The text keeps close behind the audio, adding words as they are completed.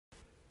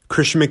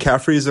Christian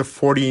McCaffrey is a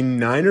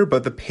 49er,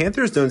 but the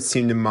Panthers don't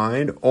seem to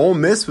mind. Ole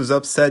Miss was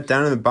upset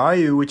down in the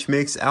Bayou, which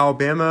makes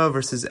Alabama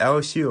versus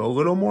LSU a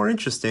little more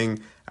interesting.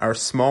 Our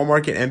small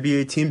market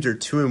NBA teams are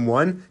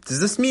 2-1. Does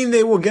this mean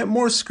they will get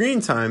more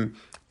screen time?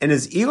 And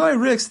is Eli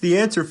Ricks the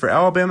answer for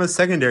Alabama's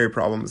secondary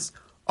problems?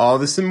 All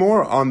this and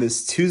more on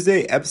this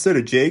Tuesday episode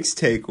of Jake's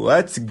Take.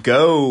 Let's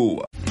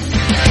go!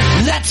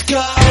 Let's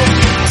go!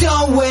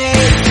 Don't wait!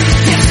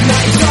 This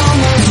night's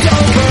almost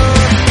over!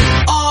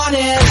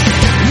 Honest!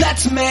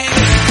 Let's make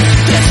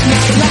this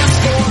night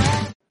last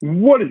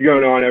forever! What is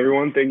going on,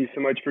 everyone? Thank you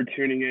so much for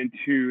tuning in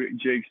to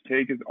Jake's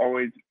Take. As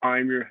always,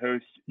 I'm your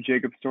host,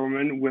 Jacob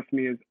Storman. With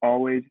me, as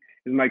always,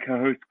 is my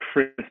co-host,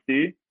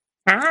 Christy.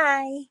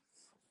 Hi.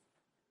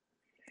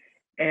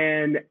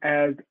 And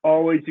as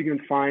always, you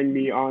can find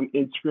me on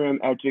Instagram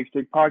at Jake's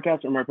Take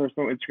Podcast or my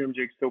personal Instagram,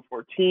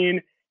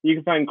 JakeStill14. You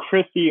can find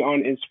Christy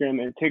on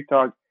Instagram and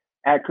TikTok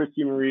at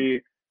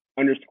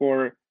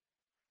ChristyMarie_00.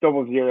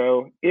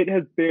 It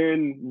has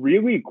been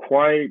really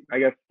quite, I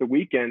guess, the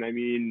weekend. I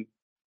mean,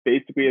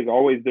 basically, as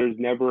always, there's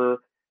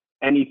never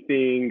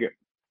anything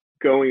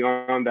going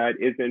on that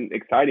isn't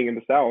exciting in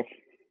the South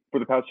for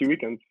the past few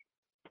weekends.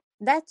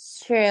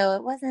 That's true.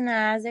 It wasn't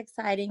as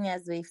exciting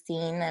as we've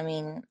seen. I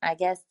mean, I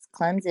guess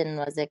Clemson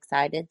was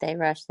excited. They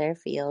rushed their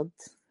field.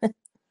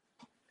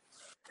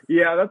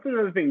 Yeah, that's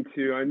another thing,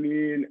 too. I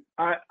mean,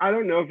 I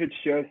don't know if it's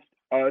just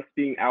us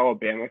being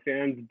Alabama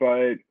fans,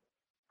 but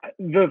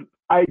the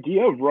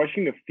idea of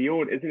rushing the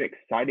field isn't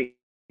exciting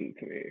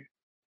to me.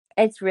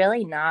 It's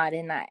really not.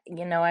 And I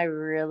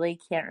really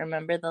can't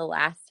remember the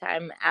last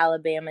time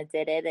Alabama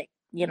did it,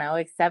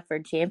 except for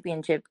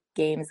championship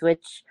games,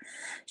 which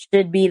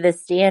should be the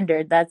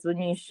standard. That's when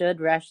you should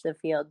rush the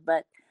field.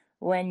 But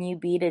when you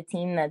beat a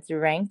team that's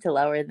ranked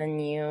lower than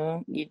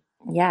you,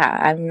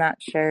 I'm not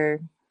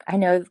sure. I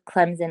know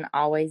Clemson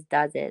always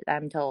does it,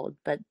 I'm told,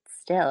 but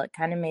still, it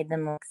kind of made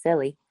them look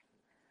silly.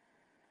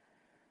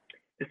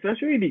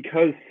 Especially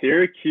because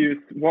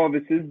Syracuse, while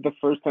this is the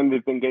first time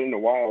they've been good in a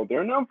while,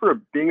 they're known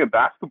for being a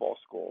basketball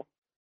school.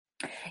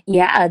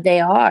 Yeah,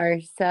 they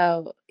are.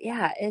 So,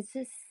 yeah,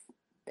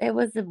 it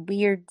was a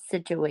weird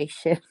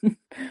situation.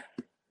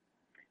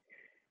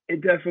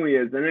 It definitely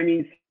is. And I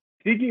mean,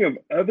 speaking of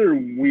other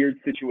weird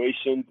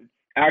situations, it's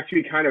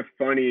actually kind of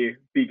funny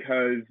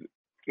because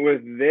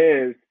with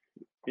this,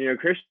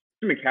 Christian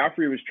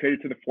McCaffrey was traded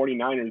to the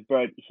 49ers,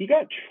 but he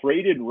got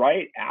traded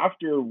right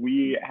after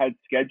we had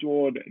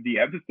scheduled the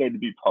episode to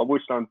be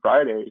published on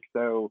Friday.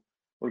 So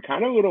we're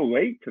kind of a little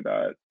late to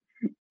that.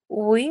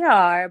 We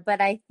are,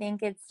 but I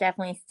think it's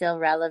definitely still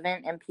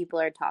relevant and people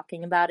are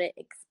talking about it,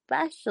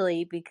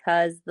 especially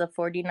because the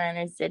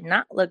 49ers did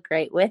not look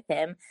great with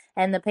him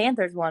and the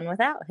Panthers won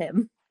without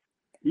him.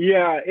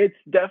 Yeah, it's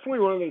definitely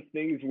one of those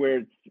things where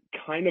it's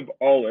kind of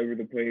all over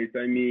the place.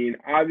 I mean,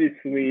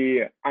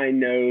 obviously, I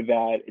know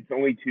that it's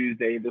only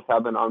Tuesday. This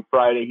happened on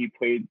Friday. He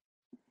played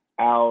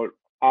out,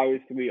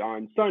 obviously,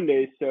 on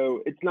Sunday,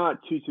 so it's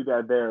not too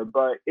bad there.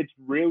 But it's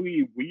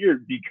really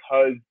weird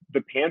because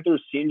the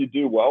Panthers seem to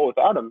do well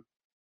without him.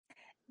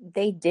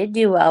 They did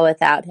do well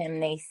without him.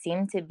 They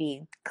seem to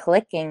be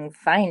clicking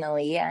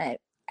finally. I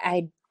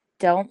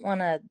don't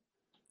want to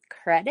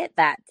credit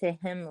that to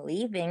him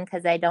leaving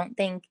because I don't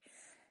think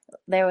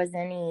there was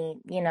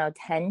any,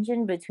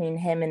 tension between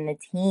him and the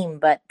team,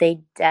 but they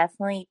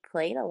definitely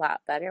played a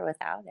lot better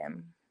without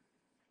him.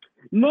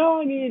 No,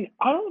 I mean,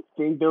 I don't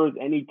think there was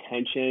any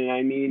tension.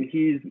 I mean,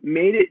 he's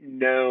made it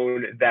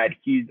known that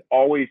he's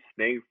always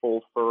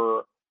thankful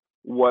for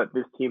what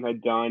this team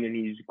had done, and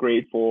he's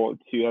grateful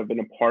to have been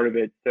a part of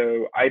it.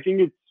 So I think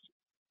it's,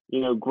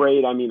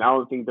 great. I mean, I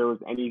don't think there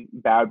was any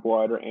bad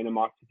blood or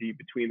animosity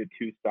between the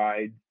two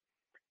sides.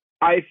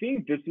 I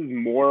think this is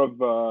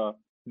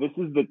this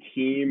is the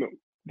team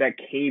that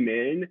came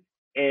in,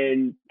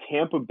 and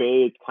Tampa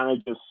Bay is kind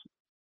of just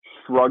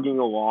shrugging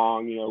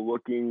along,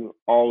 looking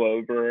all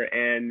over,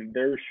 and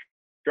they're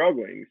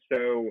struggling.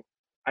 So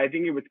I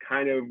think it was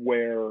kind of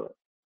where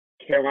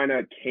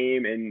Carolina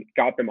came and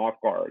got them off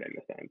guard in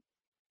a sense.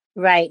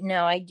 Right.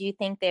 No, I do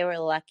think they were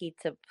lucky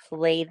to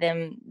play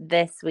them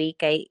this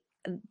week.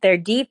 Their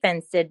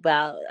defense did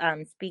well,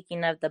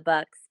 speaking of the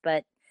Bucks,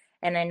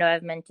 and I know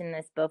I've mentioned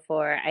this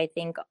before, I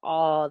think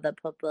all the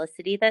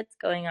publicity that's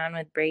going on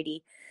with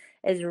Brady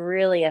is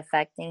really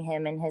affecting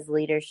him and his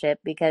leadership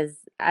because,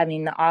 I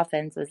mean, the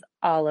offense was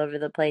all over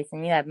the place.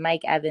 And you have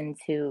Mike Evans,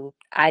 who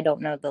I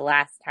don't know the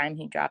last time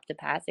he dropped a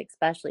pass,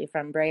 especially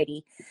from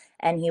Brady,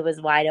 and he was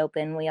wide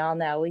open. We all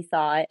know, we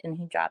saw it, and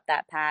he dropped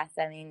that pass.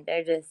 I mean,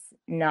 they're just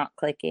not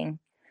clicking.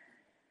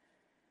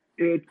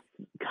 It's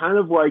kind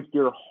of like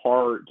your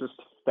heart just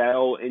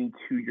fell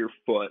into your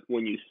foot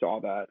when you saw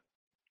that.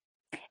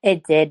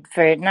 It did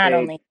for not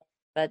only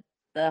but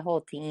the whole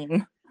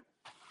team.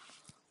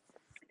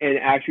 And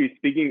actually,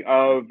 speaking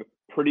of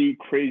pretty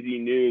crazy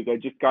news, I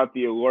just got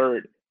the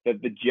alert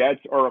that the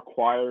Jets are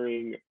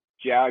acquiring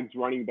Jags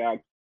running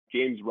back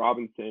James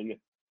Robinson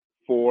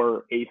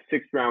for a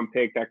sixth-round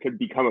pick that could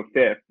become a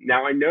fifth.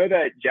 Now, I know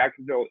that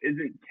Jacksonville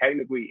isn't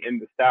technically in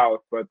the South,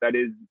 but that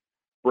is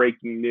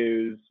breaking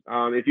news.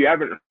 If you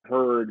haven't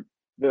heard,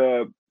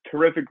 the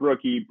terrific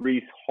rookie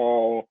Brees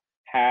Hall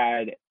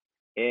had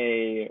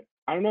I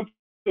don't know if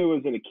it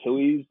was an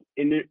Achilles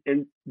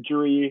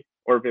injury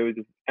or if it was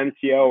an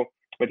MCL,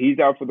 but he's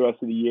out for the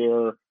rest of the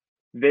year.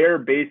 They're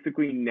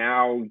basically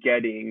now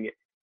getting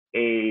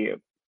a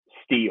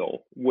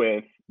steal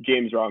with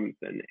James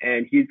Robinson,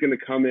 and he's going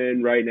to come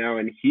in right now,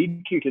 and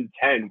he can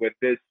contend with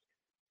this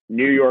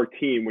New York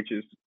team, which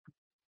is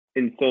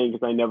insane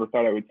because I never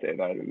thought I would say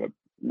that in the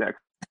next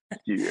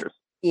few years.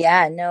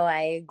 Yeah, no,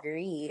 I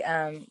agree.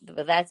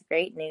 But that's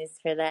great news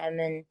for them.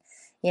 And,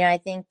 I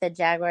think the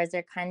Jaguars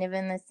are kind of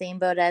in the same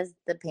boat as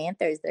the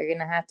Panthers. They're going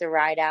to have to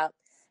ride out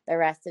the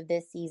rest of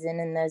this season,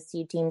 and those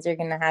two teams are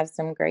going to have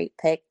some great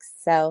picks.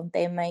 So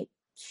they might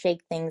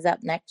shake things up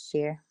next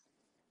year.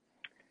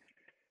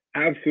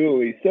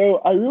 Absolutely. So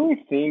I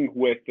really think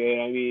with it,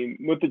 I mean,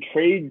 with the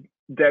trade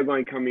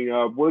deadline coming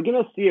up, we're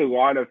going to see a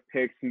lot of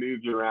picks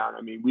moved around.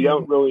 I mean, we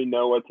don't really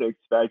know what to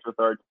expect with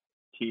our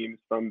teams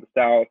from the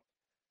South.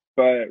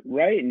 But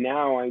right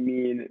now, I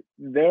mean,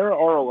 there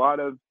are a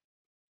lot of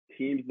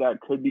teams that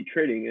could be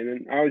trading. And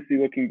then obviously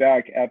looking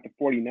back at the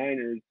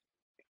 49ers,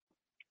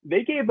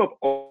 they gave up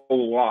a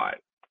lot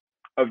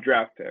of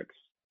draft picks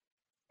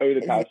over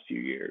the past few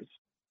years.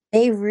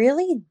 They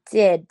really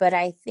did, but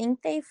I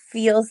think they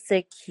feel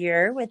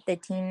secure with the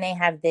team they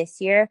have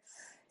this year.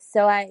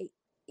 So I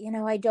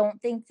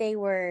don't think they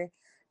were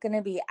going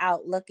to be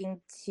out looking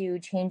to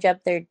change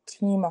up their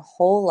team a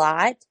whole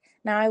lot.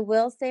 Now, I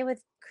will say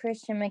with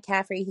Christian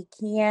McCaffrey, he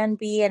can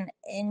be an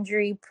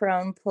injury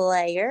prone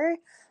player,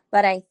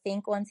 but I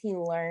think once he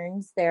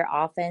learns their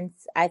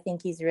offense, I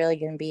think he's really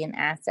going to be an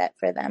asset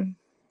for them.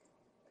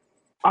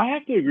 I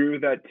have to agree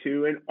with that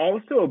too. And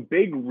also a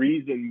big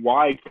reason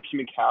why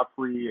Christian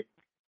McCaffrey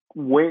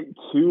went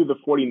to the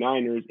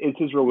 49ers is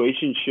his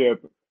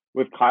relationship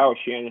with Kyle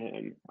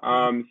Shanahan.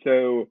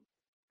 So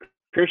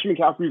Christian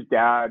McCaffrey's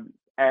dad,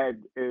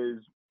 Ed, is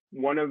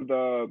one of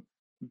the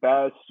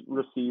best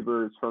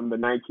receivers from the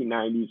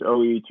 1990s,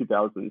 early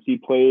 2000s. He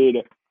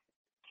played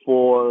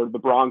for the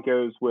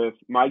Broncos with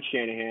Mike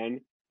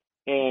Shanahan.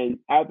 And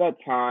at that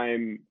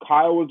time,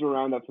 Kyle was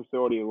around that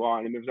facility a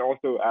lot. And there's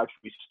also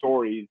actually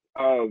stories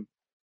of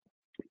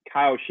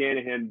Kyle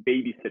Shanahan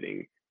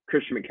babysitting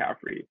Christian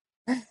McCaffrey.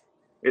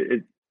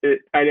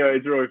 I know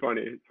it's really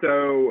funny.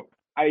 So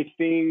I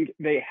think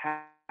they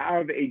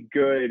have a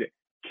good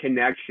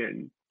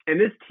connection, and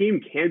this team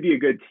can be a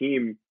good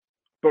team.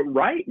 But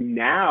right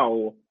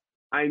now,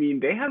 I mean,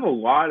 they have a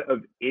lot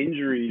of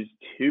injuries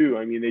too.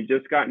 I mean, they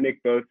just got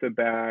Nick Bosa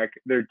back.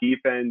 Their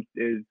defense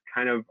is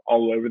kind of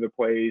all over the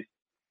place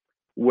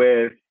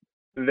with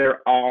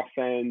their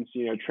offense.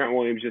 Trent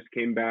Williams just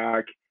came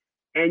back,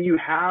 and you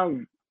have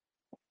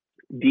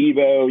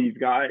Debo. You've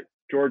got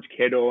George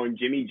Kittle and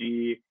Jimmy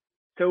G.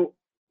 So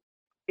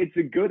it's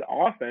a good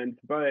offense,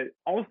 but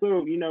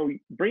also,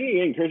 bringing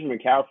in Christian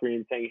McCaffrey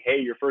and saying, hey,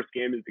 your first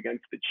game is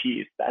against the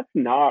Chiefs, that's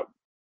not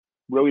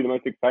really the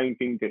most exciting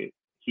thing to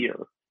hear.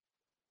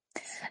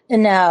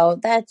 No,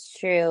 that's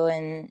true.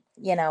 And,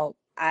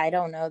 I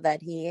don't know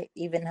that he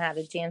even had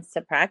a chance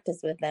to practice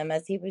with them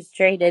as he was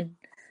traded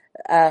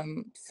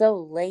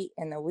so late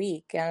in the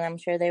week. And I'm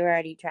sure they were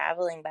already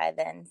traveling by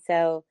then.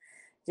 So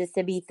just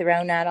to be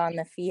thrown out on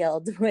the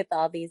field with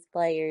all these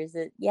players,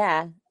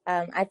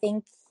 I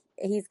think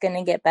he's going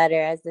to get better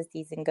as the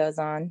season goes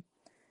on.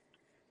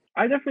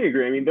 I definitely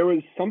agree. I mean, there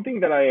was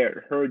something that I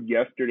heard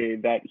yesterday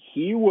that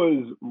he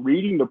was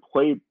reading the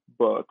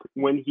playbook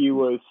when he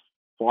was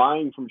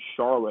flying from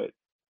Charlotte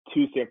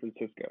to San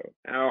Francisco.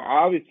 Now,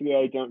 obviously,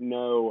 I don't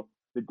know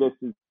the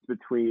distance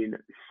between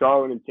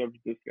Charlotte and San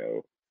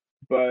Francisco,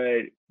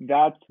 but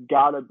that's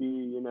got to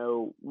be,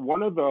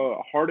 one of the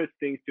hardest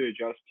things to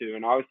adjust to.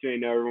 And obviously, I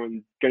know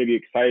everyone's going to be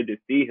excited to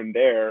see him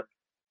there.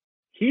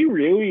 He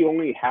really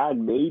only had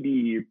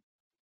maybe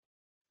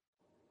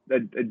a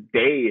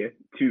day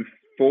to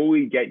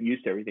fully get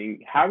used to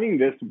everything. Having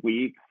this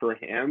week for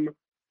him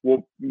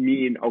will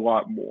mean a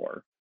lot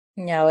more.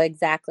 No,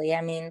 exactly.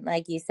 I mean,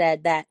 like you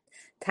said, that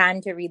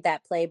time to read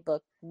that playbook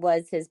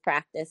was his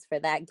practice for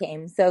that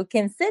game. So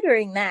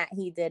considering that,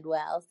 he did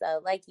well.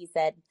 So like you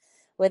said,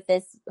 with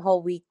this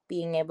whole week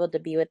being able to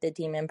be with the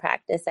team in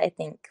practice, I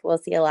think we'll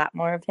see a lot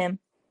more of him.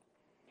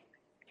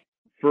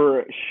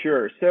 For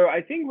sure. So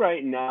I think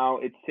right now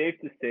it's safe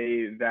to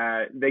say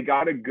that they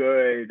got a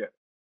good,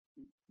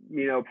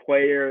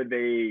 player.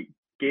 They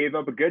gave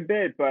up a good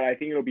bit, but I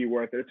think it'll be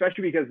worth it,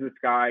 especially because this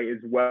guy is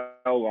well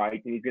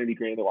liked and he's going to be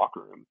great in the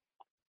locker room.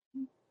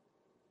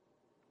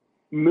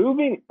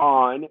 Moving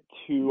on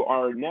to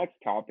our next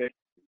topic,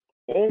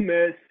 Ole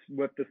Miss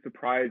with the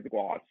surprise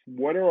loss.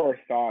 What are our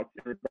thoughts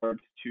in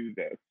regards to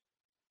this?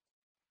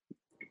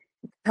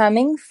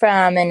 Coming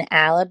from an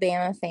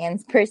Alabama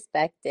fan's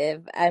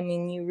perspective, I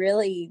mean, you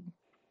really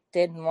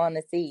didn't want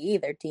to see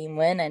either team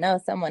win. I know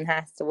someone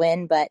has to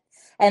win,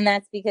 and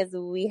that's because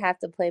we have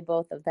to play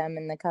both of them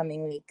in the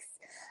coming weeks.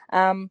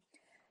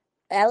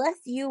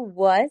 LSU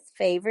was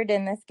favored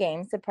in this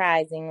game,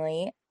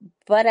 surprisingly,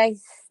 but I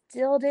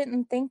still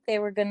didn't think they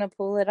were going to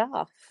pull it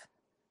off.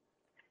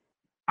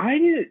 I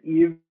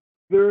didn't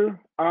either.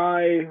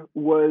 I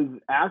was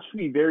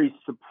actually very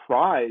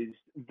surprised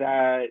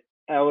that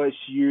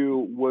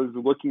LSU was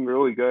looking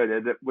really good.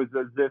 It was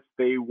as if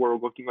they were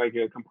looking like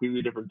a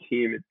completely different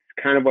team. It's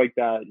kind of like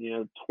that,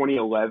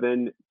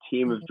 2011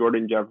 team of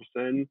Jordan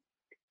Jefferson.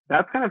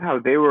 That's kind of how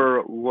they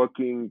were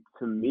looking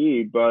to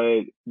me,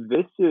 but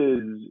this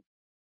is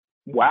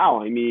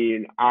wow. I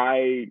mean,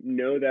 I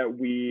know that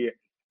we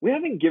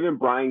haven't given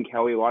Brian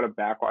Kelly a lot of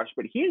backlash,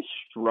 but he has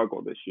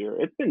struggled this year.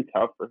 It's been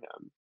tough for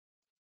him.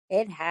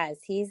 It has.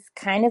 He's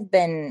kind of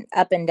been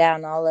up and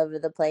down all over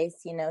the place.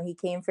 He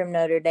came from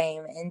Notre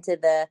Dame into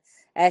the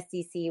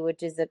SEC,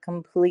 which is a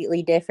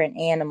completely different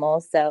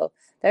animal. So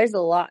there's a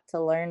lot to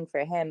learn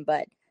for him.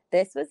 But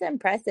this was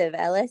impressive.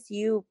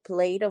 LSU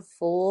played a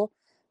full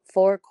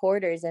 4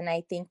 quarters, and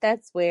I think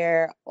that's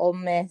where Ole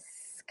Miss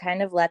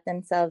kind of let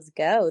themselves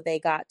go. They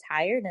got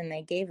tired and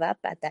they gave up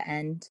at the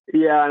end.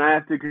 Yeah, and I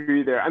have to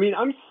agree there. I mean,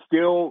 I'm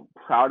still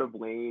proud of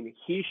Lane.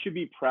 He should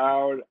be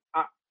proud.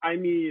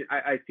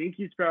 I think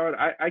he's proud.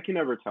 I can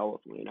never tell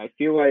with Lane. I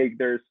feel like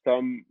there's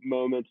some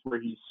moments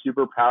where he's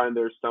super proud, and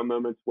there's some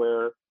moments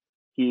where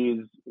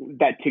he's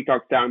that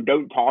TikTok sound,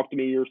 "Don't talk to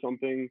me" or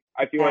something.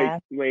 I feel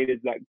like Yeah. Lane is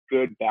that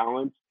good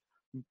balance,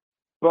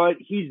 but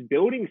he's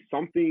building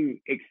something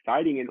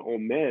exciting in Ole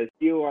Miss. I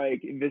feel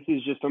like this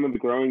is just some of the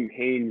growing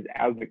pains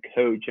as a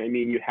coach. I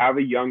mean, you have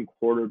a young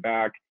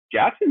quarterback.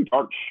 Jackson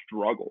Dart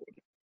struggled.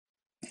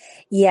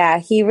 Yeah,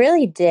 he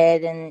really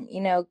did. And,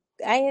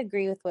 I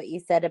agree with what you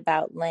said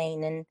about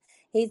Lane. And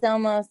he's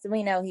almost,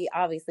 we know he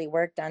obviously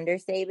worked under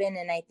Saban,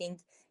 and I think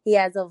he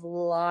has a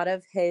lot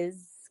of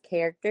his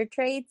character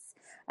traits.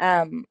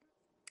 Um,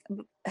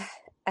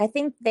 I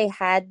think they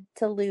had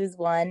to lose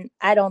one.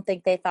 I don't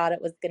think they thought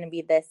it was going to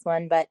be this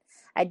one, but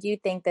I do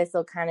think this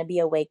will kind of be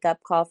a wake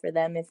up call for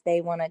them if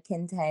they want to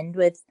contend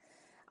with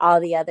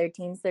all the other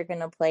teams they're going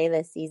to play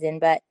this season.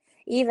 But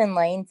even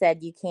Lane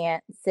said you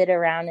can't sit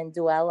around and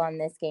dwell on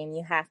this game.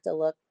 You have to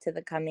look to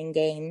the coming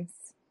games.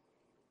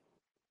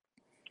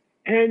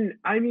 And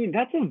I mean,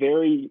 that's a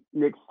very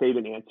Nick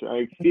Saban answer.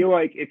 I feel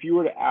like if you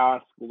were to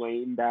ask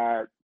Lane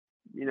that,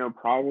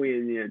 probably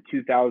in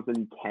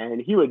 2010,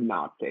 he would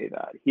not say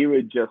that. He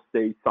would just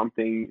say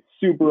something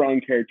super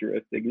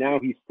uncharacteristic. Now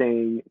he's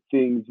saying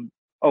things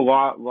a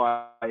lot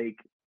like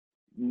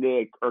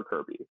Nick or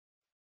Kirby.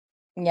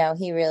 No,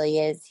 he really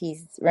is.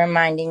 He's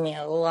reminding me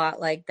a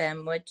lot like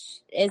them, which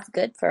is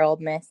good for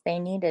Old Miss. They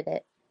needed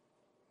it.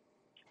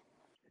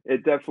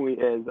 It definitely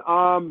is.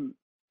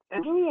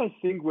 And really, I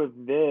think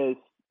with this,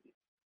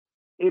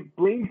 it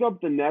brings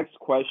up the next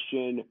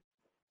question.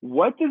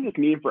 What does this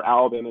mean for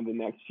Alabama in the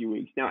next few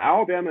weeks? Now,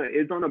 Alabama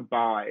is on a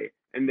bye,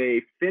 and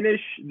they finish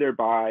their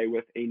bye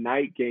with a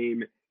night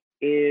game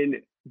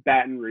in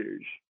Baton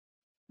Rouge.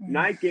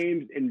 Night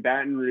games in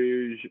Baton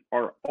Rouge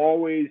are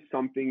always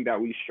something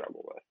that we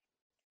struggle with.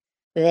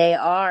 They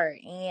are.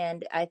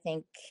 And I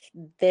think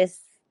this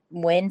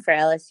win for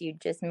LSU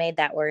just made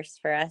that worse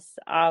for us.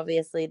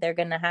 Obviously, they're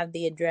going to have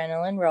the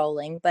adrenaline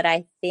rolling, but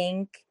I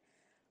think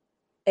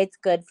it's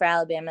good for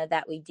Alabama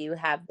that we do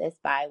have this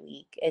bye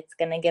week. It's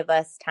going to give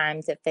us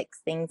time to fix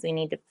things we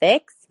need to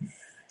fix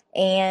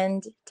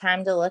and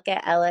time to look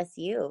at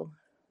LSU.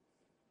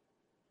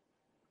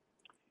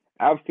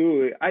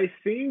 Absolutely. I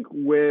think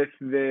with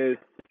this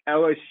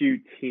LSU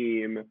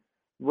team,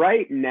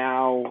 right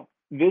now,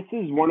 this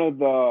is one of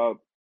the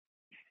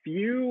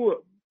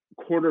few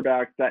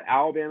quarterbacks that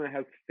Alabama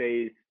has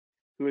faced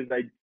who is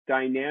a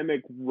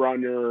dynamic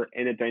runner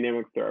and a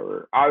dynamic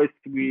thrower.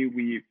 Obviously,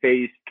 we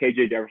faced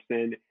KJ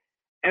Jefferson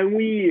and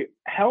we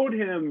held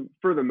him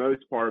for the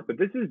most part, but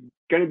this is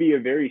going to be a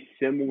very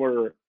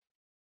similar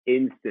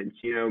instance,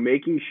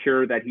 making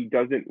sure that he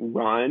doesn't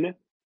run,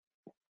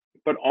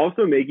 but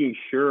also making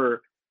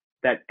sure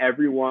that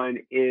everyone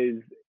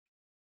is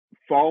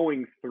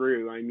following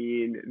through. I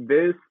mean,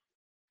 this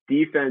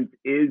defense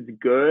is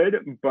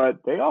good, but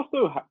they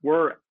also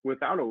were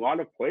without a lot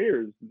of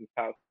players this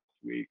past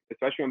week,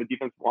 especially on the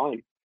defensive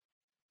line.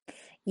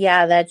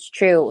 Yeah, that's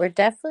true. We're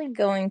definitely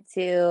going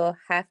to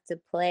have to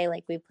play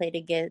like we played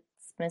against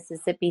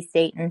Mississippi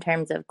State in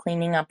terms of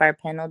cleaning up our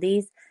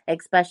penalties,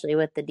 especially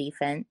with the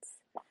defense.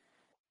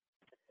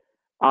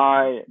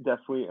 I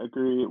definitely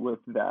agree with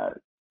that.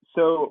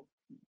 So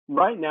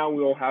right now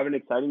we'll have an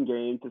exciting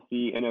game to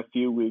see in a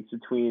few weeks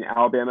between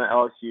Alabama and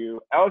LSU.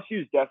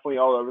 LSU is definitely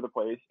all over the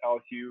place.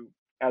 LSU,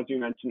 as you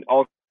mentioned,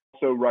 also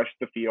rushed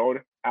the field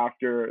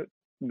after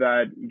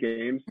that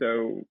game,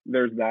 so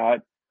there's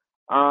that.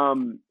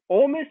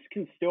 Ole Miss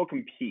can still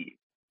compete,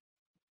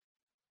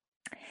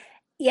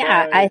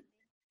 Yeah, but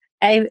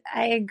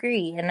I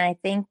agree, and I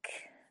think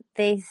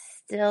they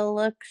still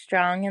look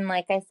strong. And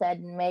like I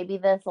said, maybe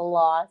this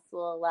loss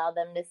will allow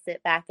them to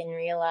sit back and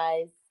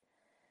realize,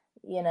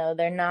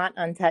 they're not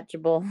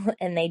untouchable,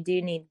 and they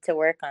do need to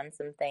work on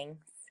some things.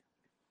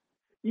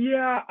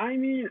 yeah, I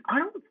mean, I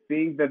don't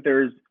think that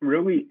there's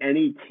really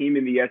any team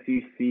in the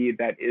SEC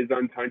that is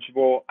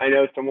untouchable. I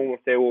know someone will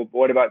say, well,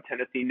 what about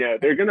Tennessee? No,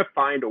 they're going to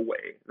find a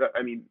way.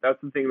 I mean, that's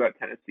the thing about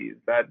Tennessee is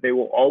that they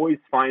will always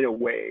find a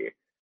way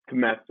to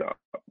mess up.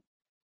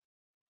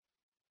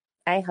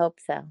 I hope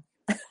so.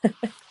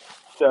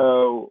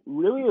 So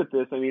really with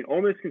this, I mean,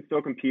 Ole Miss can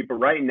still compete, but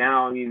right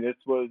now, I mean, this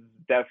was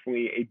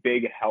definitely a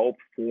big help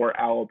for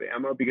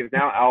Alabama because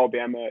now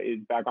Alabama is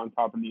back on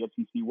top of the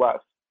SEC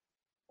West.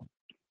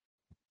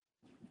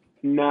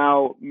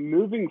 Now,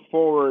 moving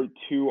forward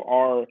to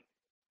our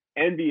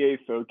NBA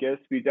focus,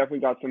 we definitely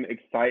got some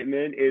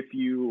excitement. If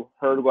you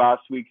heard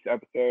last week's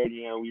episode,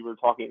 we were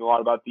talking a lot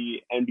about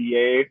the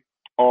NBA.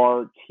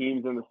 Our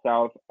teams in the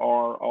South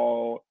are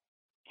all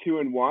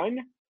 2-1.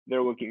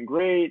 They're looking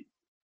great.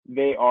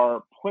 They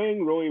are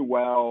playing really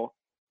well,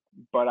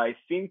 but I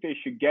think they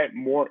should get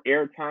more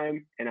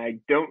airtime. And I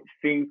don't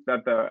think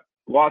that the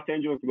Los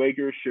Angeles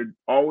Lakers should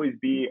always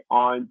be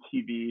on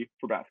TV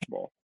for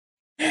basketball.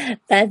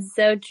 That's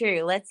so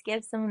true. Let's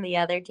give some of the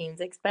other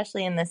teams,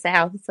 especially in the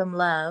South, some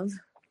love.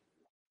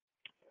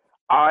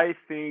 I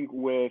think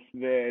with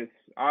this,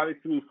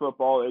 obviously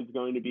football is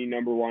going to be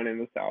number one in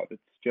the South.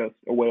 It's just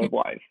a way of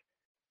life.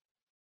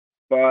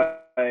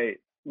 But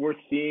we're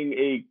seeing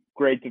a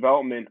great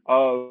development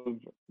of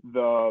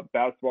the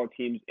basketball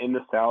teams in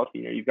the South.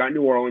 You've got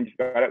New Orleans,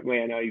 you've got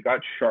Atlanta, you've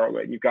got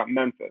Charlotte, you've got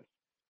Memphis.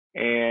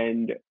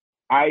 And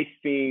I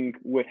think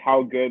with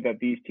how good that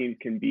these teams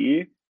can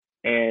be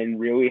and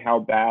really how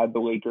bad the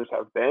Lakers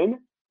have been,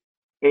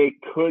 it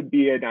could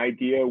be an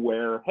idea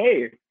where,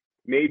 hey,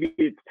 maybe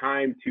it's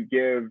time to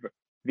give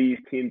these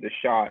teams a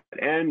shot.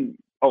 And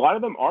a lot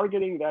of them are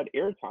getting that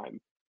airtime,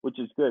 which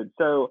is good.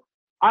 So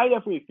I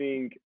definitely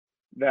think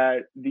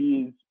that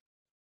these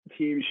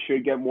teams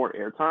should get more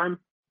airtime.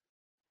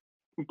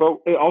 But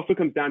it also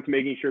comes down to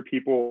making sure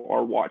people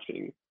are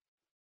watching.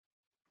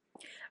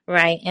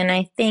 Right. And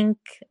I think,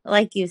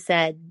 like you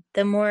said,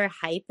 the more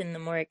hype and the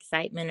more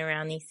excitement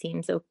around these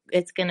teams, so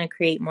it's going to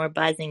create more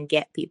buzz and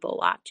get people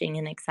watching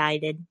and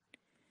excited.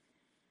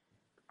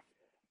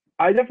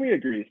 I definitely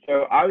agree.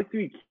 So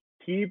obviously,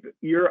 keep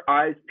your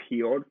eyes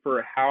peeled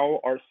for how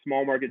our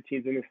small market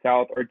teams in the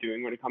South are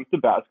doing when it comes to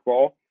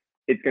basketball.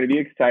 It's going to be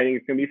exciting.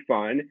 It's going to be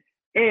fun.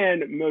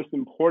 And most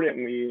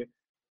importantly,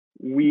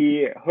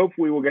 we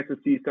hopefully will get to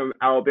see some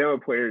Alabama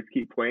players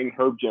keep playing.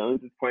 Herb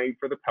Jones is playing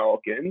for the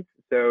Pelicans.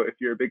 So if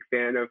you're a big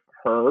fan of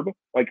Herb,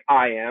 like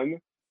I am,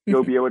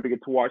 you'll be able to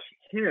get to watch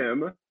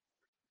him.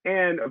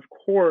 And of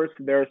course,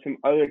 there are some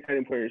other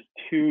exciting players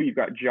too. You've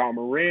got John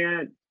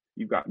Morant,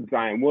 you've got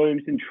Zion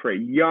Williamson, Trey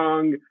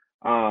Young.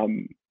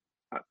 Um,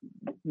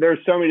 there's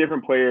so many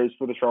different players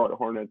for the Charlotte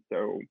Hornets.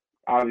 So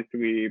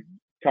obviously,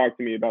 talk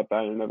to me about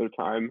that another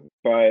time.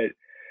 But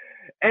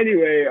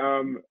anyway,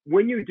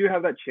 when you do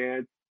have that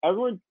chance,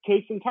 everyone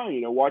take some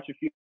time. Watch a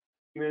few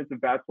minutes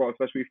of basketball,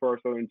 especially for our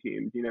Southern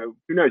teams. Who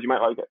knows? You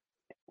might like it.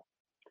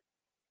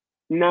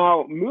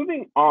 Now,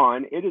 moving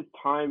on, it is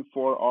time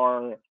for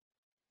our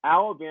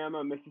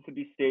Alabama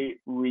Mississippi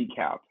State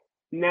recap.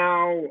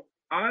 Now,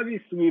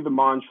 obviously, the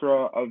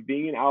mantra of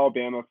being an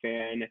Alabama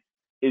fan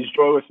is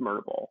joyless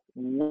murder ball.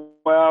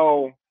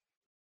 Well,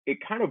 it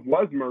kind of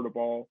was murder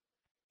ball,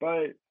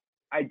 but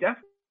I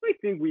definitely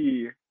think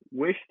we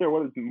wish there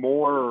was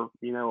more,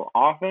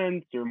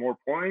 offense or more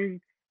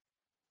points.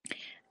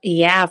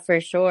 Yeah,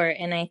 for sure.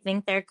 And I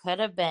think there could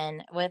have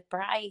been with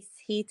Bryce.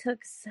 He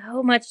took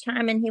so much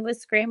time and he was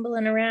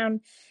scrambling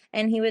around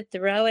and he would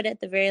throw it at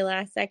the very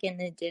last second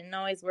and it didn't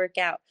always work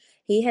out.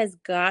 He has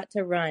got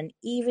to run,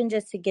 even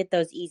just to get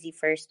those easy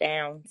first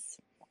downs.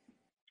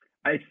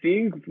 I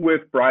think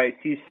with Bryce,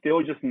 he's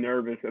still just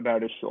nervous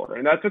about his shoulder,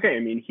 and that's okay. I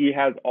mean, he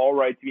has all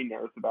right to be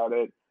nervous about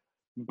it.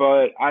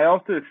 But I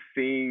also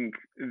think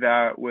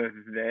that with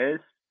this,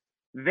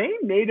 they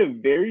made a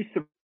very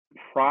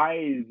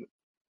surprise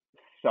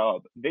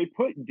sub. They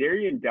put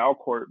Darian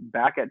Dalcourt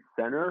back at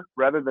center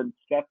rather than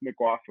Seth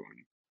McLaughlin.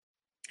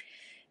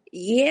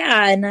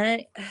 Yeah,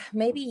 and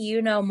maybe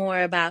you know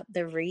more about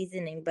the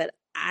reasoning, but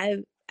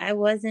I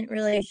wasn't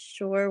really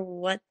sure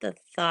what the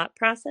thought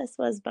process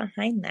was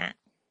behind that.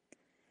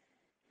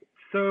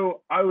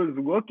 So I was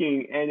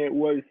looking, and it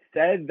was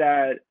said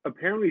that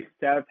apparently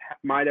Seth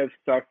might have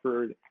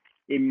suffered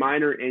a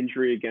minor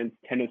injury against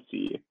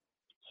Tennessee.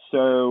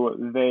 So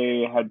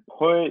they had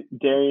put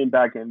Darian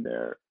back in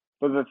there.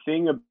 But the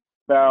thing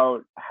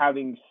about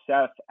having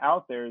Seth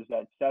out there is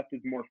that Seth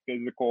is more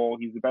physical.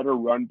 He's a better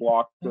run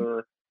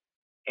blocker.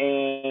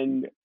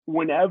 And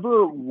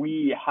whenever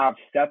we have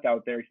Seth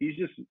out there, he's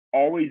just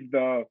always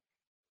the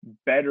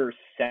better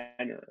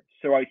center.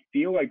 So I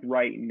feel like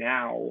right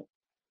now,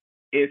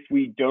 if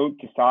we don't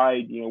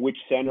decide, which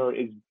center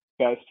is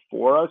best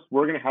for us,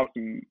 we're going to have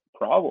some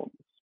problems.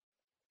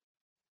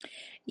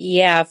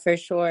 Yeah, for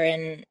sure.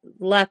 And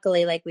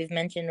luckily, like we've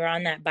mentioned, we're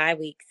on that bye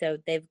week, so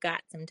they've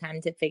got some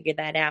time to figure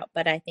that out.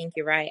 But I think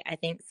you're right. I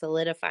think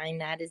solidifying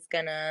that is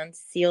going to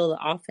seal the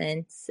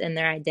offense and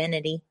their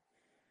identity.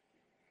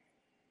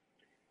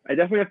 I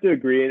definitely have to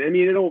agree. And I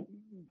mean, it'll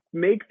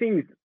make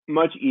things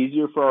much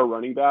easier for our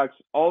running backs.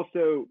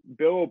 Also,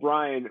 Bill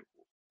O'Brien,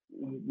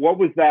 what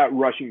was that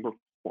rushing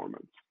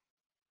performance?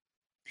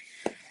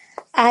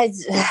 I,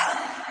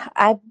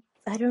 I,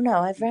 I don't know.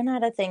 I've run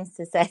out of things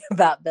to say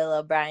about Bill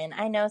O'Brien.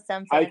 I know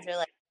some I fans are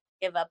like,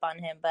 give up on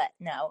him, but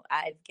no,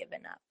 I've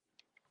given up.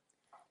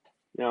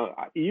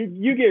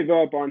 You gave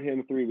up on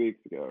him 3 weeks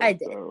I ago, did.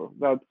 so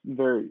that's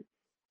very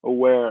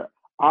aware.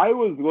 I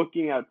was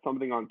looking at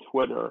something on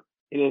Twitter,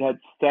 and it had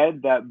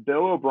said that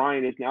Bill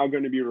O'Brien is now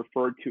going to be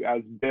referred to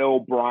as Bill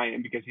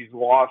Bryan because he's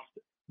lost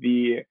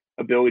the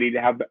ability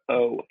to have the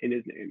O in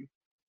his name.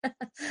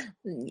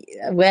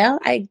 Well,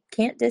 I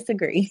can't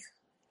disagree.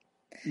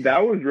 That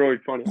was really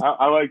funny.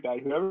 I like that.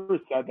 Whoever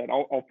said that,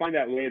 I'll find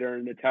that later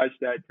and attach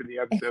that to the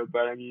episode.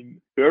 But I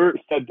mean, whoever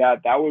said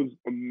that, that was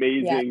Yeah.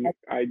 amazing.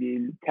 I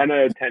mean, 10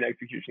 out of 10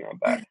 execution on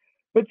that.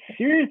 But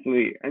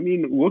seriously, I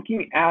mean,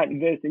 looking at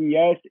this, and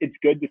yes, it's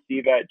good to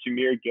see that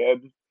Jahmyr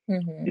Gibbs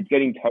Hmm. is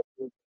getting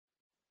touches,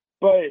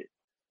 but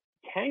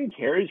 10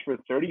 carries for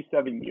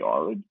 37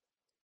 yards.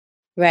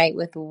 Right,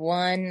 with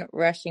one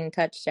rushing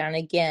touchdown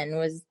again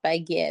was by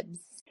Gibbs.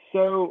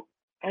 So,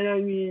 and I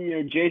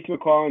mean, Jace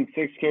McClellan,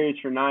 6 carries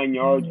for 9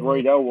 yards. Mhm.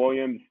 Roydell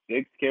Williams,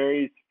 6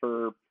 carries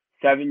for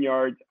 7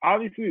 yards.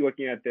 Obviously,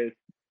 looking at this,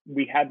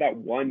 we had that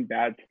one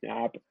bad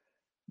snap,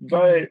 Mhm.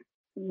 but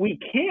we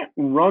can't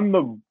run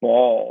the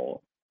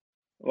ball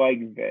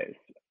like this.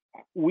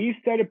 We've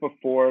said it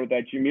before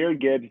that Jahmyr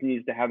Gibbs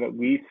needs to have at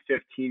least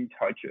 15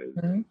 touches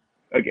Mhm.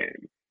 a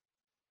game.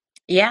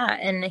 Yeah,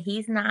 and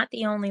he's not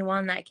the only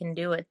one that can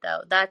do it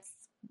though. That's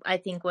I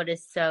think what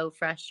is so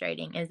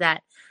frustrating is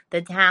that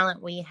the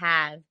talent we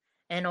have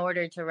in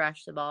order to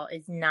rush the ball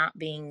is not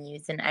being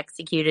used and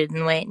executed in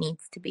the way it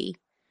needs to be.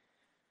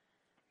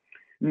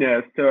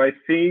 No, so I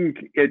think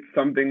it's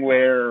something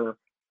where,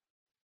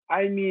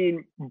 I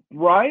mean,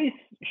 Bryce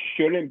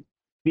shouldn't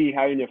be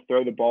having to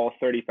throw the ball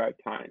 35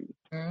 times.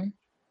 Mhm.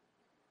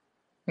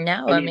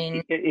 No, I I mean,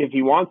 mean, if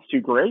he wants to,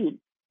 great.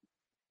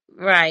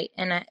 right.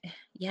 And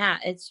yeah,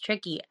 it's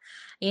tricky.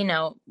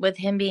 With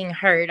him being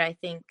hurt, I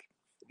think,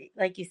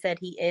 like you said,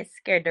 he is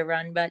scared to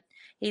run, but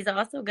he's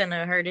also going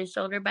to hurt his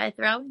shoulder by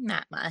throwing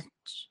that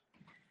much.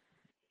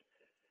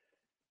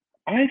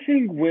 I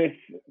think with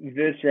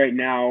this right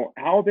now,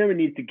 Alabama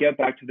needs to get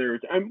back to their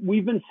roots.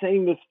 We've been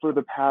saying this for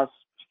the past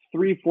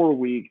 3, 4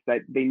 weeks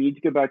that they need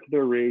to get back to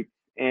their roots.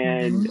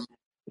 And Hmm.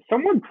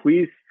 someone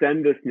please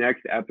send this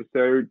next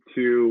episode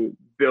to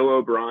Bill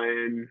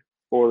O'Brien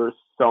or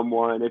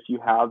someone if you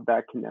have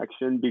that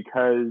connection,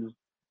 because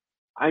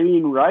I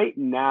mean, right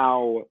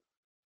now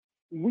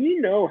we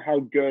know how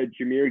good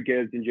Jahmyr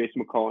Gibbs and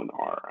Jason McCullough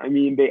are. I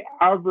mean, they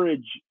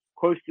average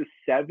close to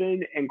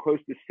 7 and close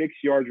to 6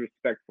 yards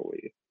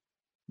respectfully,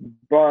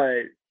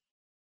 but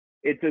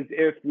it's as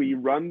if we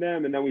run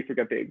them and then we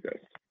forget they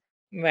exist.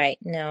 Right.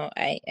 No,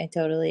 I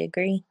totally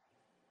agree.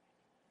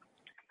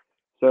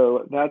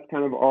 So that's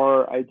kind of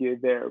our idea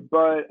there.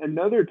 But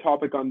another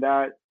topic on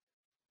that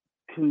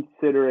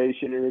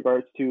consideration in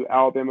regards to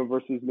Alabama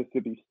versus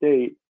Mississippi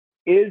State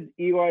is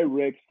Eli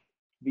Ricks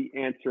the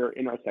answer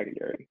in our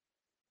secondary?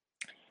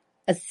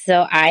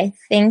 So I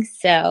think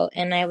so.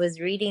 And I was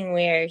reading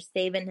where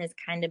Saban has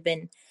kind of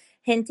been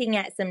hinting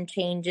at some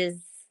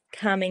changes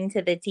coming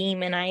to the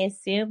team, and I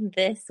assumed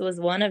this was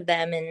one of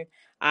them, and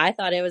I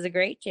thought it was a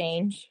great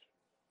change.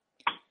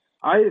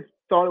 I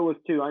thought it was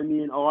too. I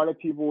mean, a lot of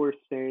people were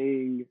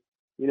saying,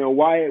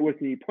 why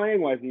wasn't he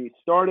playing? Why isn't he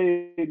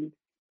starting?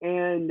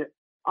 And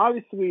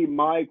obviously,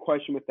 my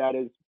question with that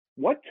is,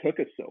 what took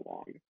us so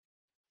long?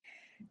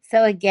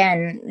 So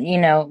again,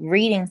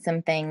 reading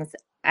some things,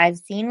 I've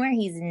seen where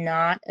he's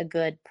not a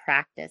good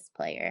practice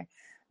player,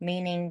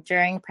 meaning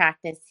during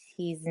practice,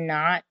 he's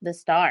not the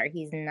star.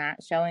 He's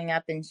not showing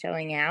up and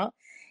showing out.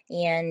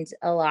 And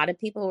a lot of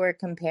people were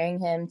comparing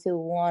him to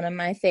one of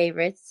my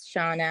favorites,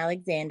 Sean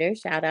Alexander.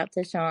 Shout out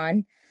to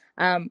Sean.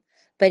 Um,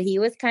 but he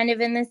was kind of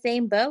in the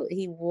same boat.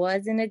 He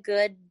wasn't a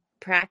good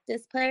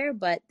practice player,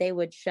 but they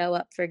would show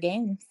up for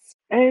games.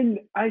 And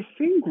I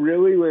think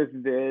really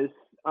with this,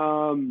 a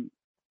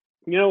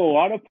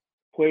lot of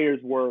players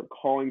were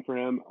calling for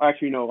him.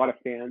 Actually, a lot of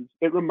fans.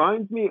 It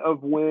reminds me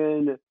of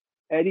when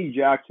Eddie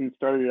Jackson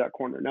started at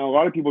corner. Now, a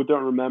lot of people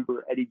don't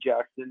remember Eddie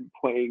Jackson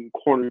playing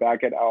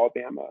cornerback at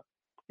Alabama.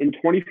 In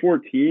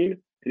 2014,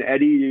 and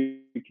Eddie,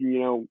 you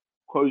can,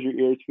 close your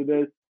ears for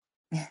this,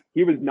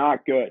 he was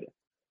not good.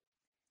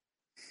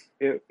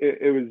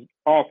 It was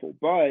awful.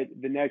 But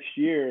the next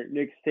year,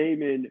 Nick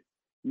Saban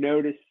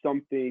noticed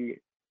something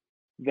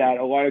that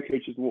a lot of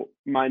coaches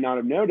might not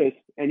have noticed,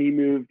 and he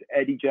moved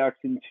Eddie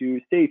Jackson to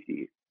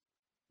safety.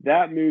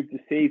 That move to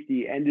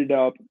safety ended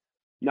up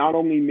not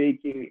only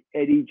making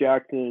Eddie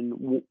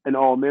Jackson an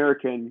All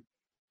American,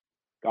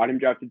 got him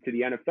drafted to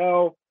the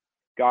NFL,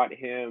 got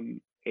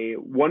him a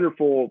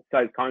wonderful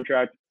size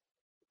contract,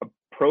 a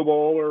Pro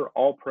Bowler,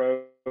 All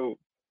Pro.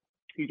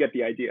 You get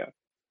the idea.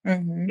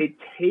 Hmm. It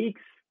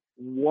takes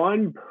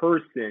one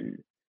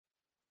person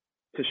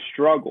to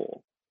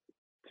struggle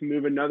to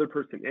move another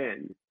person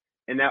in,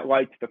 and that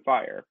lights the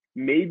fire.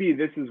 Maybe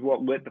this is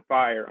what lit the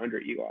fire under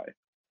Eli.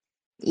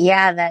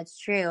 Yeah, that's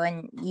true.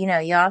 And,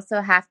 you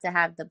also have to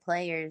have the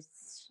players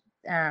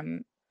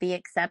um, be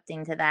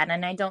accepting to that.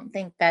 And I don't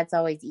think that's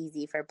always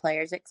easy for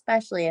players,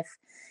 especially if,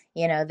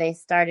 they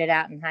started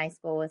out in high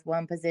school with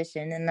one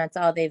position and that's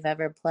all they've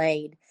ever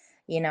played.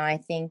 I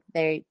think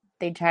they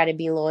try to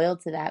be loyal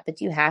to that,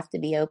 but you have to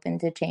be open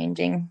to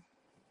changing.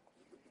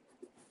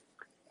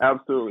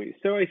 Absolutely.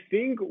 So I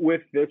think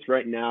with this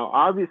right now,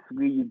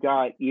 obviously you've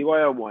got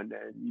Eli on one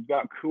end, you've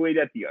got Kool-Aid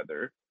at the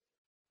other,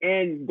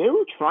 and they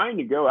were trying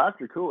to go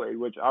after Kool-Aid,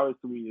 which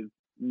obviously is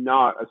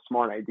not a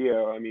smart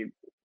idea. I mean,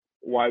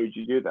 why would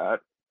you do that?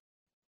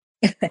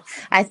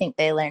 I think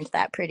they learned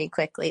that pretty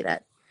quickly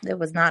that it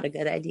was not a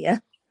good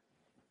idea.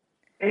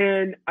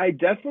 And I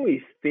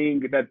definitely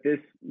think that this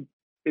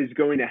is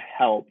going to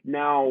help.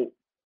 Now,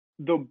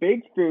 the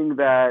big thing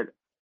that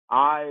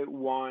I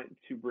want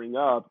to bring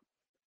up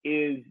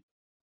is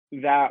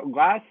that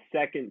last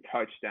second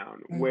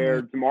touchdown Hmm.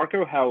 where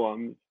DeMarco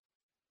Hellams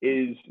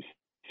is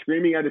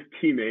screaming at his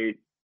teammate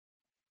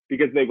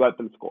because they let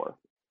them score.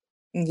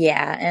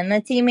 Yeah, and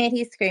the teammate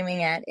he's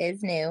screaming at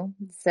is new.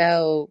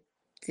 So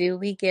do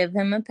we give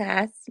him a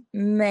pass?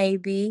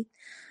 Maybe.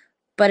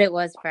 But it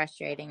was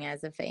frustrating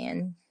as a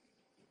fan.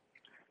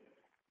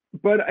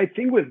 But I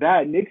think with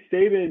that, Nick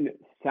Saban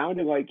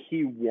sounded like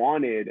he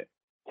wanted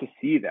to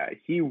see that.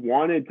 He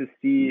wanted to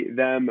see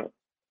them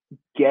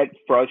get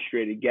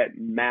frustrated, get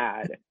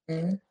mad.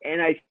 Mm-hmm.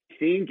 And I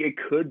think it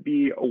could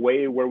be a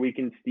way where we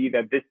can see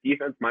that this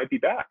defense might be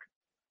back.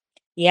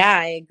 Yeah,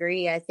 I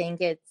agree. I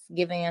think it's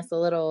giving us a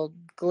little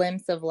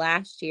glimpse of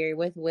last year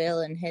with Will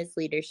and his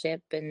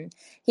leadership. And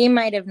he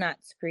might have not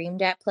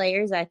screamed at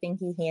players. I think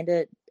he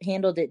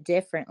handled it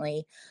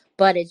differently.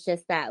 But it's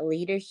just that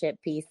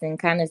leadership piece and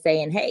kind of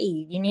saying, hey,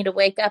 you need to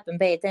wake up and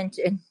pay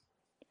attention.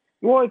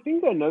 Well, I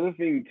think another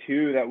thing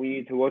too that we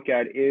need to look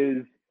at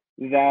is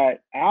that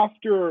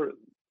after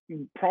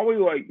probably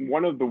like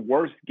one of the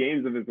worst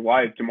games of his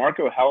life,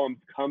 DeMarco Hellams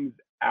comes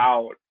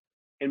out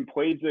and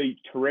plays a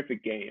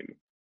terrific game.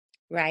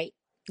 Right.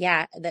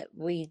 Yeah, that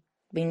we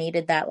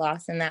needed that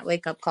loss and that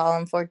wake up call,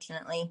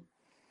 unfortunately.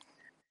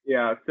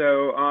 Yeah,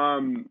 so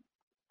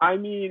I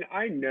mean,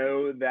 I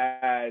know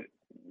that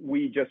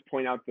we just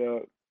point out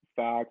the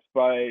facts,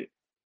 but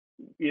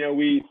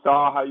we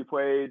saw how you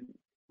played,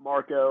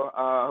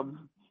 Marco.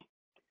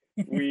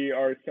 We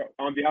are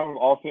on behalf of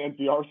all fans,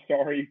 we are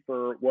sorry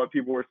for what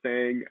people were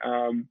saying.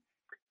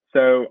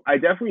 So I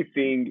definitely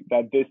think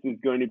that this is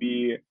going to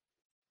be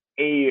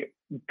a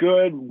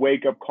good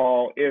wake up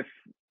call. If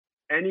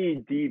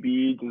any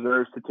DB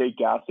deserves to take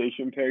gas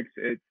station picks,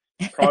 it's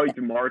probably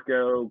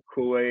DeMarco,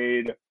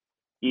 Kool-Aid,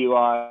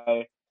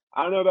 Eli.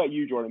 I don't know about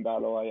you, Jordan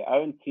Battle. I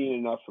haven't seen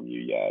enough from you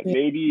yet. Yeah,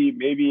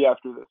 Maybe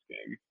after this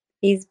game,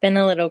 he's been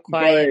a little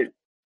quiet.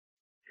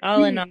 but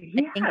All in all,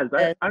 he I think has.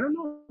 I don't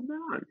know what's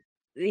going on.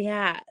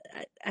 yeah,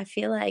 I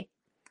feel like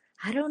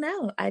I don't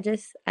know. I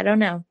don't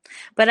know.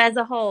 But as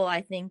a whole,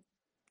 I think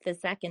the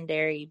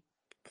secondary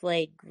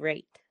played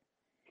great.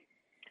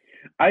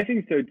 I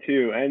think so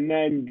too. And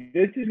then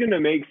this is going to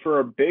make for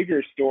a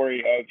bigger story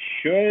of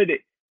should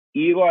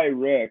Eli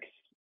Ricks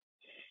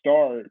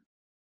start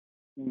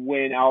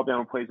when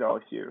Alabama plays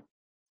LSU?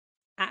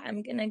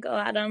 I'm gonna go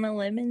out on a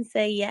limb and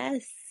say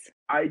yes.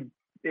 I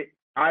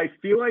I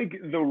feel like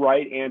the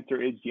right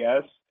answer is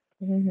yes,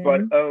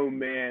 but Hmm. oh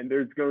man,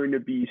 there's going to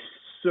be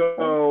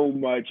so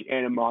much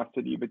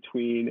animosity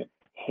between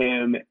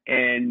him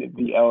and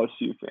the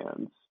LSU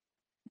fans.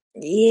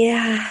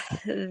 Yeah,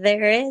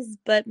 there is,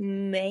 but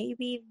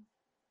maybe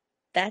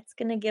that's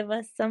gonna give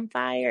us some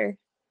fire.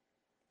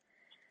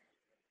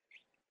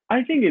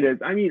 I think it is.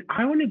 I mean,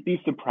 I wouldn't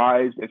be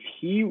surprised if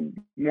he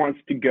wants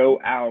to go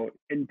out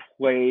and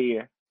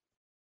play.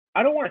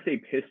 I don't want to say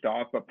pissed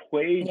off, but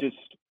play Yeah, just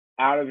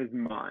out of his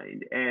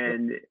mind.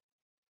 And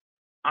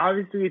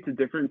obviously, it's a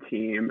different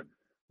team,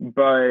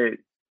 but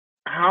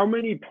how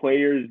many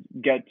players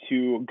get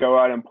to go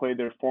out and play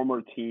their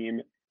former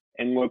team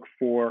and look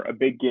for a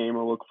big game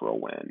or look for a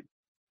win?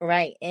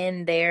 right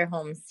in their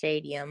home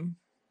stadium.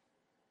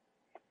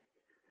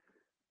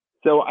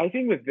 So I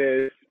think with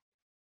this,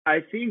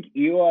 I think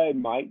Eli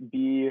might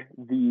be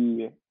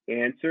the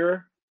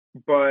answer,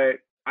 but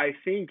I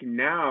think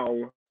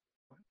now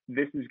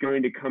this is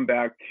going to come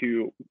back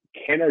to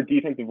can our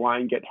defensive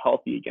line get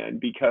healthy again?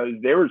 Because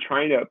they were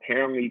trying to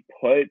apparently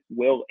put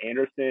Will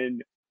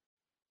Anderson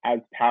as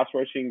pass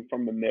rushing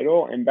from the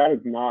middle, and that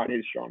is not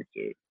his strong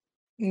suit.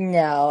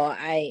 No,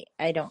 I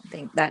don't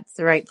think that's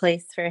the right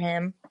place for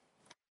him.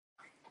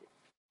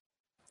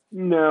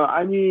 No,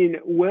 I mean,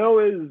 Will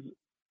is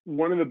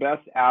one of the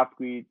best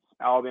athletes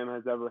Alabama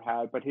has ever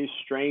had, but his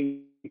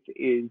strength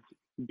is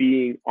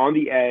being on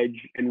the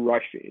edge and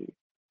rushing.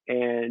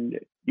 And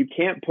you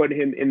can't put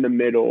him in the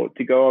middle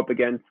to go up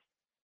against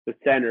the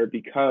center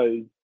because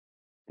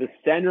the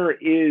center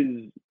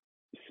is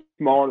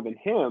smaller than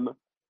him,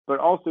 but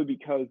also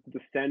because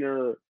the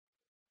center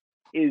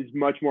is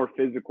much more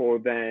physical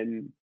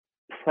than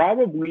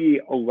probably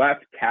a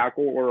left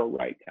tackle or a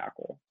right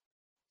tackle.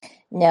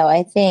 No,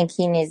 I think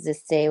he needs to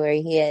stay where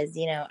he is.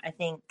 I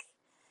think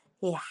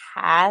he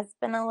has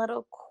been a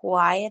little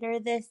quieter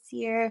this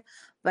year,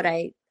 but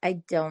I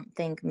don't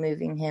think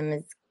moving him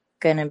is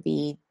gonna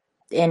be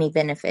any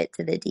benefit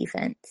to the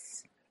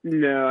defense.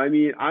 No, I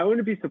mean, I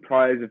wouldn't be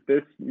surprised if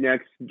this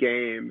next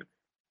game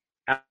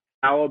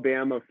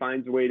Alabama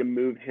finds a way to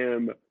move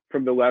him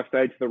from the left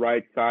side to the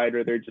right side,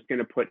 or they're just going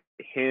to put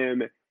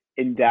him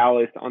in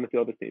Dallas on the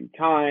field at the same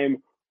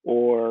time,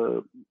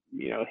 or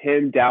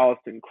him, Dallas,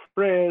 and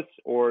Chris,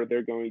 or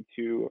they're going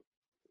to.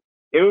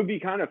 It would be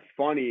kind of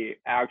funny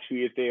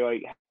actually if they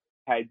like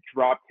had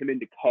dropped him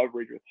into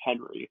coverage with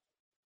Henry,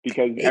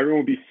 because everyone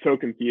would be so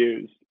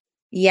confused.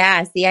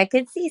 Yeah, see, I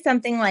could see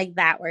something like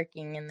that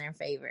working in their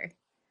favor.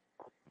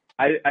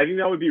 I think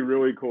that would be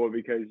really cool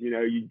because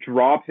you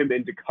drop him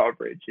into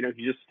coverage.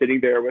 He's just sitting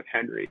there with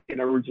Henry,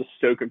 and everyone's just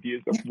so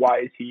confused of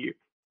why is he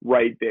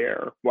right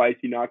there? Why is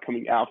he not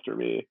coming after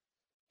me?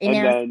 And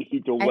then he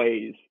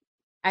delays.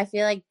 I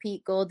feel like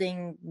Pete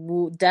Golding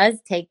does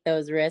take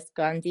those risks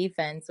on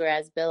defense,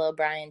 whereas Bill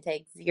O'Brien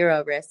takes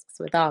zero risks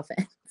with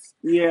offense.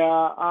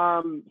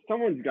 Yeah,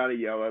 someone's got to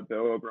yell at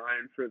Bill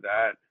O'Brien for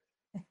that.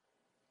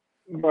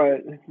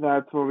 But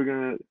that's what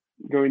we're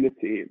going to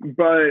see.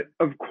 But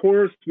of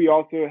course, we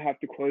also have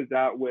to close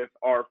out with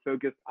our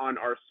focus on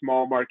our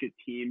small market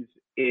teams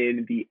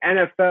in the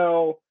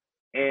NFL.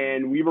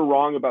 And we were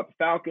wrong about the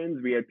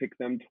Falcons. We had picked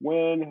them to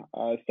win.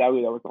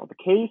 Sadly, that was not the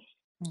case.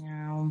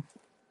 No.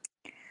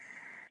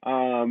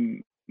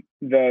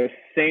 The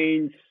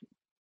Saints,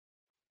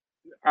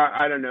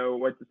 I don't know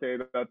what to say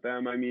about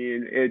them. I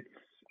mean,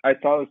 I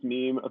saw this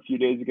meme a few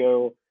days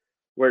ago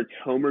where it's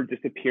Homer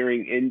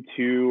disappearing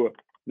into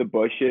the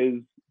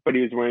bushes, but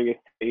he was wearing a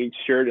Saints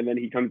shirt, and then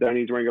he comes down and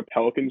he's wearing a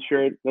Pelicans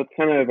shirt. That's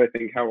kind of, I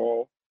think, how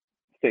all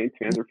Saints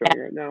fans are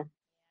feeling right now.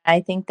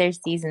 I think their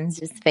season's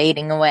just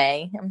fading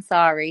away. I'm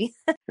sorry.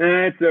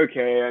 It's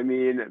okay. I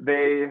mean,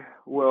 they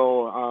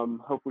will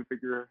hopefully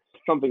figure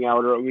something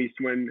out, or at least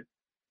win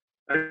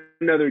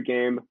another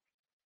game.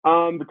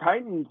 The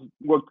Titans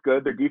looked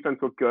good. Their defense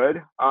looked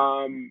good.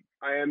 I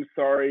am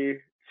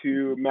sorry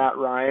to Matt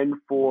Ryan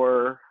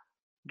for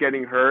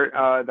getting hurt.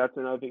 That's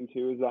another thing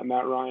too, is that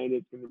Matt Ryan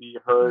is going to be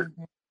hurt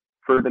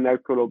for the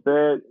next little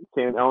bit.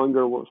 Sam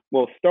Ellinger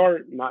will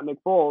start, not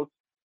Nick Foles.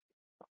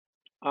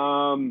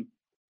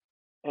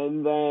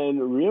 And then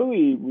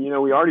really, we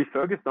already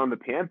focused on the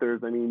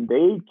Panthers. I mean,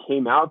 they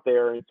came out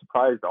there and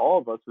surprised all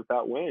of us with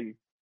that win.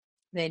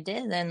 They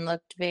did and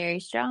looked very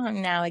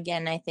strong. Now,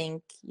 again, I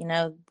think,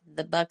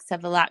 the Bucks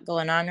have a lot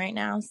going on right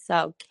now.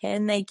 So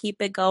can they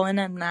keep it going?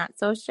 I'm not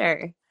so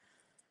sure.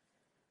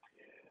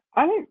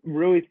 I don't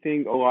really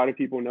think a lot of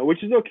people know,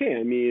 which is okay.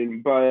 I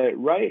mean, but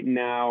right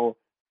now,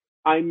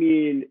 I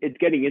mean, it's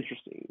getting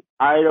interesting.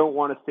 I don't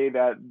want to say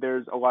that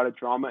there's a lot of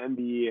drama in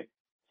the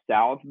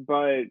South,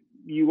 but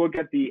you look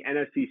at the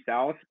NFC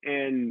South,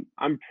 and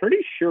I'm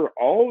pretty sure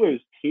all of those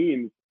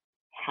teams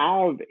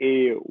have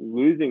a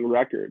losing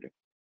record.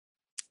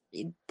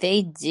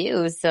 They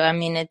do. So, I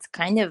mean, it's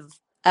kind of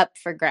up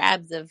for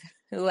grabs of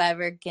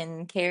whoever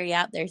can carry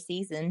out their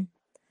season.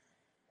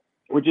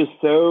 Which is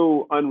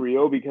so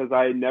unreal because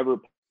I never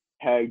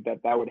pegged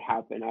that would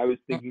happen. I was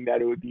thinking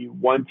that it would be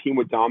one team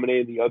would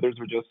dominate and the others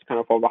would just kind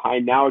of fall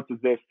behind. Now it's as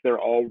if they're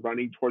all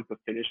running towards the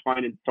finish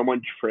line and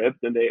someone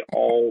tripped and they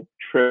all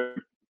tripped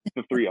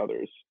the three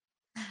others.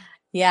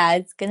 Yeah,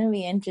 it's going to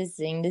be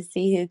interesting to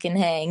see who can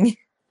hang.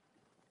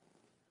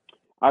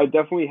 I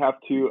definitely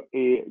have to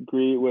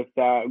agree with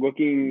that.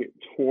 Looking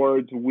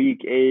towards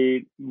week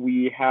 8,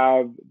 we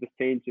have the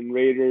Saints and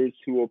Raiders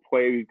who will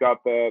play. We've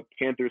got the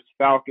Panthers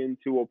Falcons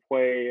who will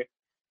play.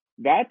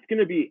 That's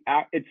going to be,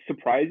 it's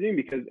surprising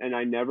because, and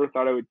I never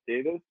thought I would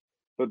say this,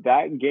 but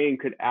that game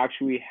could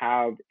actually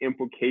have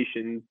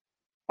implications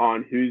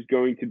on who's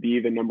going to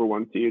be the number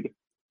 1 seed.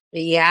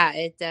 Yeah,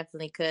 it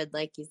definitely could.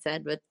 Like you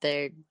said, with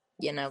their,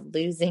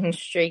 losing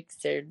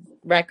streaks or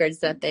records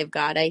that they've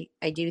got, I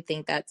do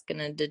think that's going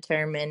to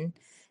determine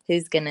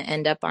who's going to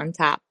end up on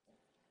top.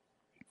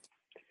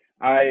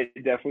 I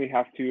definitely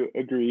have to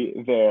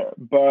agree there.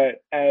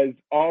 But as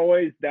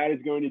always, that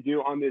is going to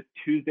do on this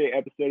Tuesday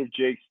episode of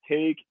Jake's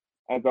Take.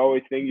 As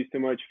always, thank you so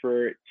much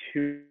for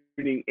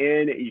tuning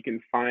in. You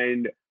can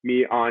find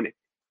me on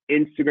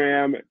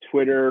Instagram,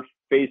 Twitter,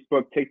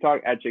 Facebook, TikTok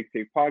at Jake's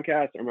Take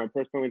Podcast, or my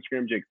personal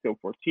Instagram,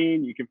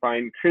 JakeStill14. You can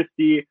find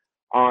Christy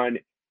on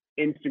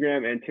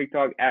Instagram and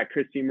TikTok at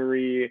Christy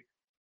Marie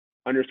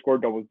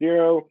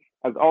 _00.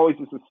 As always,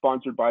 this is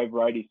sponsored by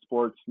Variety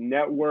Sports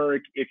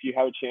Network. If you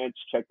have a chance,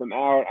 check them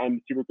out.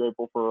 I'm super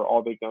grateful for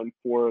all they've done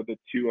for the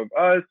two of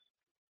us.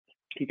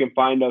 You can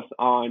find us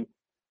on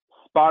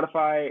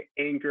Spotify,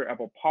 Anchor,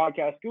 Apple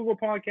Podcasts, Google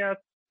Podcasts,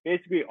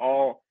 basically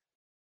all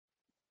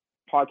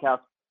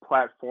podcast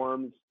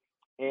platforms.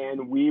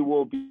 And we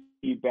will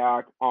be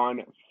back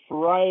on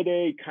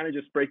Friday, kind of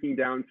just breaking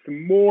down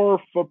some more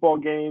football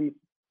games,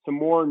 some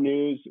more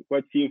news.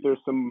 Let's see if there's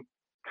some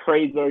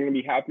trades that are going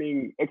to be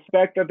happening.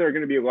 Expect that there are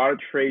going to be a lot of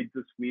trades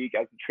this week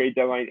as the trade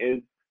deadline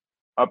is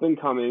up and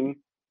coming.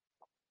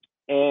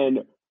 And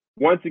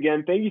once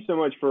again, thank you so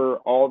much for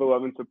all the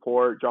love and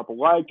support. Drop a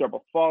like, drop a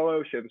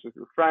follow, share this with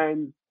your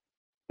friends.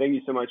 Thank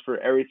you so much for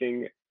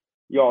everything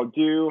y'all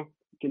do.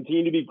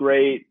 Continue to be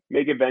great.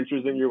 Make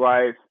adventures in your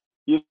life.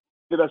 Be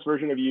the best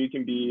version of you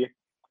can be.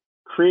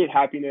 Create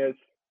happiness.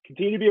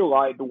 Continue to be a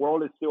light. The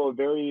world is still a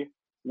very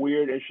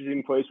weird,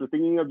 interesting place. We're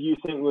thinking of you,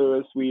 St.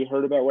 Louis. We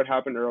heard about what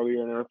happened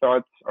earlier, and our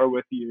thoughts are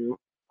with you.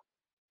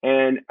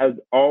 And as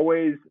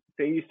always,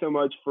 thank you so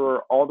much for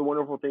all the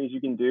wonderful things you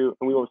can do,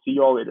 and we will see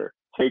you all later.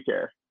 Take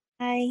care.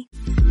 Bye.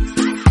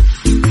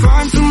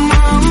 Find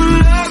tomorrow.